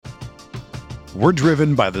We're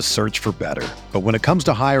driven by the search for better. But when it comes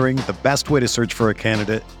to hiring, the best way to search for a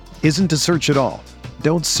candidate isn't to search at all.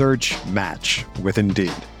 Don't search, match with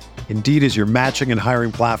Indeed. Indeed is your matching and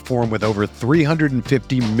hiring platform with over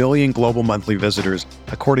 350 million global monthly visitors,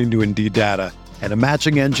 according to Indeed data, and a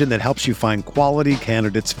matching engine that helps you find quality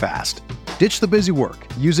candidates fast. Ditch the busy work.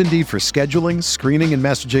 Use Indeed for scheduling, screening, and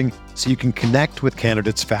messaging so you can connect with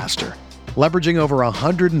candidates faster. Leveraging over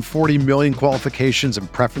 140 million qualifications and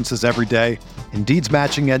preferences every day, Indeed's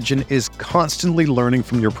matching engine is constantly learning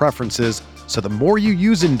from your preferences, so the more you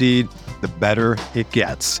use Indeed, the better it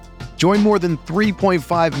gets. Join more than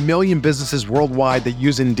 3.5 million businesses worldwide that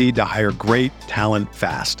use Indeed to hire great talent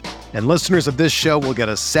fast. And listeners of this show will get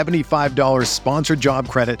a $75 sponsored job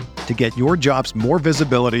credit to get your jobs more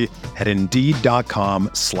visibility at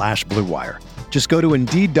Indeed.com/Blue Wire. Just go to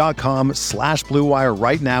Indeed.com/Blue Wire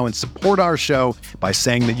right now and support our show by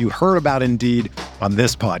saying that you heard about Indeed on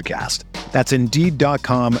this podcast. That's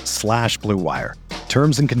Indeed.com/Blue Wire.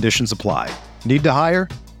 Terms and conditions apply. Need to hire?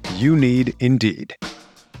 You need Indeed.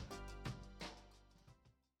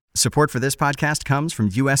 Support for this podcast comes from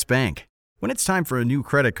U.S. Bank. When it's time for a new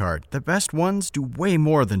credit card, the best ones do way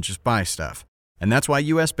more than just buy stuff. And that's why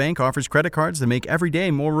U.S. Bank offers credit cards that make every day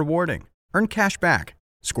more rewarding. Earn cash back.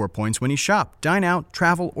 Score points when you shop, dine out,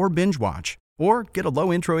 travel, or binge watch. Or get a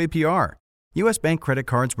low intro APR. U.S. Bank credit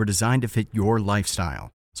cards were designed to fit your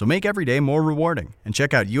lifestyle. So make every day more rewarding and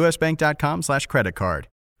check out usbank.com/credit card.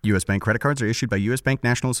 U.S. Bank credit cards are issued by U.S. Bank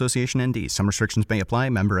National Association ND. Some restrictions may apply.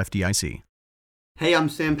 Member FDIC. Hey, I'm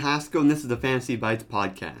Sam Pasco, and this is the Fantasy Bites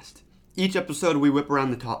podcast. Each episode, we whip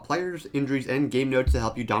around the top players, injuries, and game notes to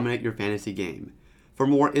help you dominate your fantasy game. For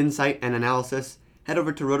more insight and analysis, head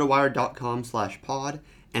over to rotowire.com/pod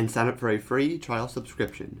and sign up for a free trial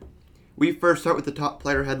subscription. We first start with the top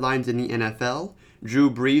player headlines in the NFL.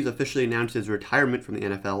 Drew Brees officially announced his retirement from the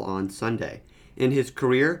NFL on Sunday. In his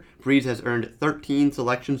career, Brees has earned 13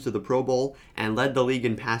 selections to the Pro Bowl and led the league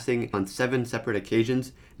in passing on 7 separate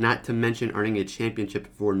occasions, not to mention earning a championship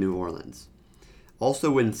for New Orleans.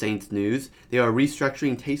 Also in Saints news, they are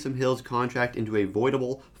restructuring Taysom Hill's contract into a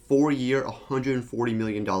voidable 4-year, $140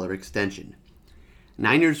 million extension.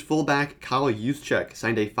 Niners fullback Kyle Juszczyk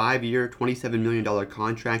signed a 5-year, $27 million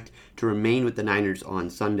contract to remain with the Niners on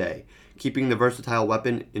Sunday. Keeping the versatile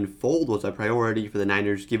weapon in fold was a priority for the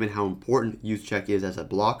Niners given how important Juszczyk is as a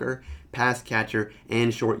blocker, pass catcher,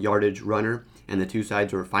 and short yardage runner, and the two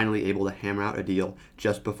sides were finally able to hammer out a deal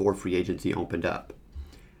just before free agency opened up.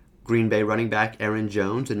 Green Bay running back Aaron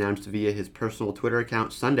Jones announced via his personal Twitter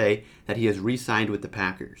account Sunday that he has re-signed with the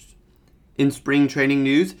Packers. In spring training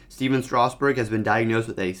news, Steven Strasburg has been diagnosed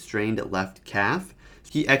with a strained left calf.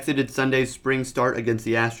 He exited Sunday's spring start against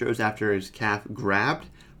the Astros after his calf grabbed,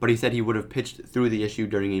 but he said he would have pitched through the issue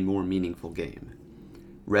during a more meaningful game.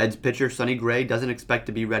 Reds pitcher Sonny Gray doesn't expect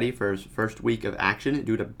to be ready for his first week of action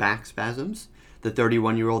due to back spasms. The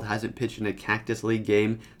 31-year-old hasn't pitched in a Cactus League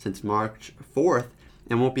game since March 4th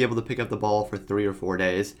and won't be able to pick up the ball for 3 or 4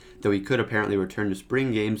 days, though he could apparently return to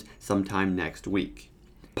spring games sometime next week.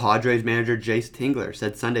 Padres manager Jace Tingler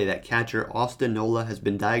said Sunday that catcher Austin Nola has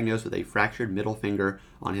been diagnosed with a fractured middle finger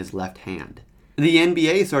on his left hand. The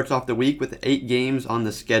NBA starts off the week with 8 games on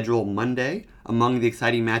the schedule Monday. Among the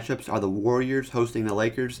exciting matchups are the Warriors hosting the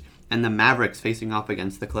Lakers and the Mavericks facing off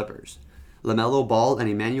against the Clippers. LaMelo Ball and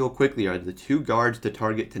Emmanuel Quickley are the 2 guards to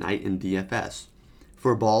target tonight in DFS.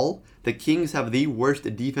 For Ball, the Kings have the worst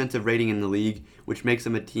defensive rating in the league, which makes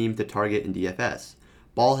them a team to target in DFS.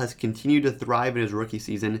 Ball has continued to thrive in his rookie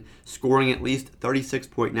season, scoring at least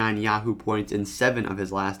 36.9 Yahoo points in 7 of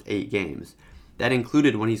his last 8 games. That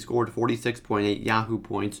included when he scored 46.8 Yahoo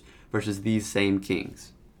points versus these same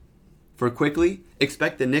Kings. For Quickley,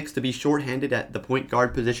 expect the Knicks to be shorthanded at the point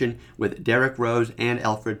guard position with Derrick Rose and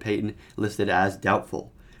Elfrid Payton listed as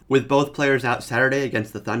doubtful. With both players out Saturday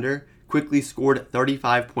against the Thunder, Quickley scored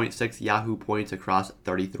 35.6 Yahoo points across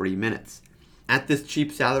 33 minutes. At this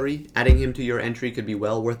cheap salary, adding him to your entry could be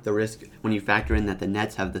well worth the risk when you factor in that the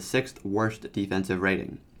Nets have the 6th worst defensive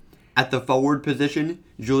rating. At the forward position,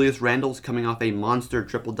 Julius Randle's coming off a monster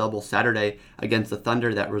triple-double Saturday against the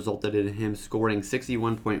Thunder that resulted in him scoring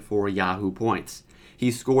 61.4 Yahoo points.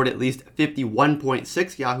 He scored at least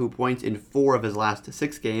 51.6 Yahoo points in 4 of his last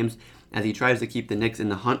 6 games as he tries to keep the Knicks in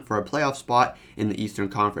the hunt for a playoff spot in the Eastern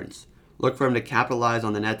Conference. Look for him to capitalize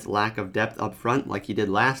on the Nets' lack of depth up front like he did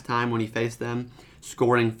last time when he faced them,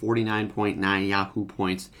 scoring 49.9 Yahoo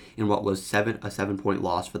points in what was a 7-point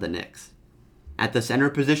loss for the Knicks. At the center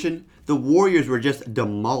position, the Warriors were just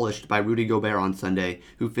demolished by Rudy Gobert on Sunday,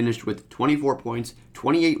 who finished with 24 points,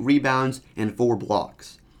 28 rebounds, and 4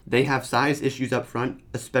 blocks. They have size issues up front,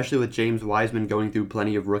 especially with James Wiseman going through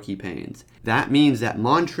plenty of rookie pains. That means that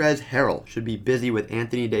Montrezl Harrell should be busy with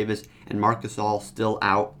Anthony Davis and Marc Gasol still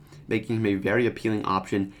out, making him a very appealing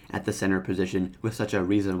option at the center position with such a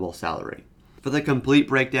reasonable salary. For the complete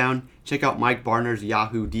breakdown, check out Mike Barner's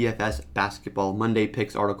Yahoo DFS Basketball Monday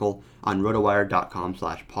Picks article on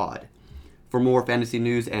rotowire.com/pod. For more fantasy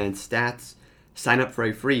news and stats, sign up for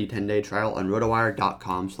a free 10-day trial on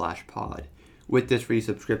rotowire.com/pod. With this free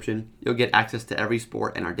subscription, you'll get access to every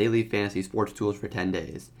sport and our daily fantasy sports tools for 10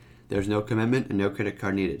 days. There's no commitment and no credit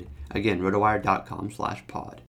card needed. Again, rotowire.com/pod.